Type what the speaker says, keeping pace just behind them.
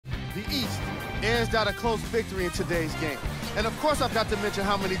The East edged out a close victory in today's game. And of course, I've got to mention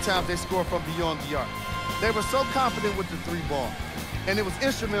how many times they scored from beyond the arc. They were so confident with the three ball, and it was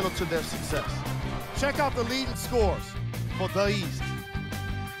instrumental to their success. Check out the leading scores for the East.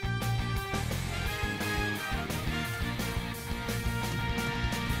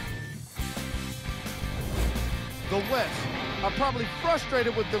 The West are probably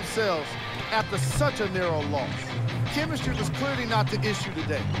frustrated with themselves after such a narrow loss. Chemistry was clearly not the issue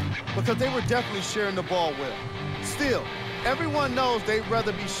today because they were definitely sharing the ball well. Still, everyone knows they'd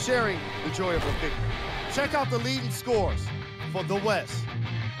rather be sharing the joy of a victory. Check out the leading scores for the West.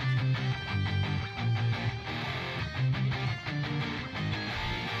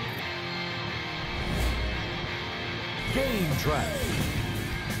 Game track.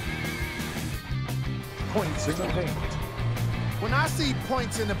 Points in the paint. When I see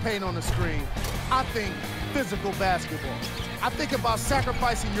points in the paint on the screen, I think physical basketball. I think about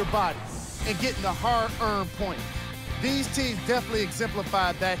sacrificing your body and getting the hard-earned points. These teams definitely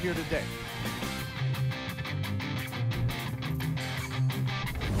exemplified that here today.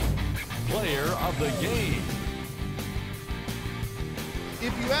 Player of the game.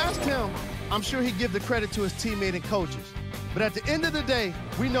 If you asked him, I'm sure he'd give the credit to his teammate and coaches. But at the end of the day,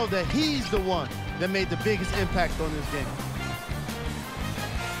 we know that he's the one that made the biggest impact on this game.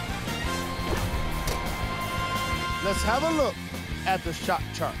 Let's have a look at the shot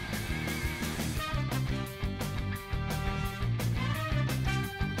chart.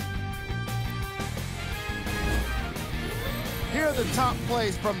 Here are the top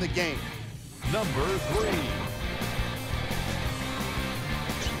plays from the game. Number 3.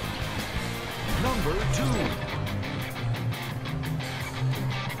 Number 2.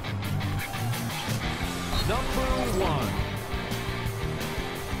 Number 1.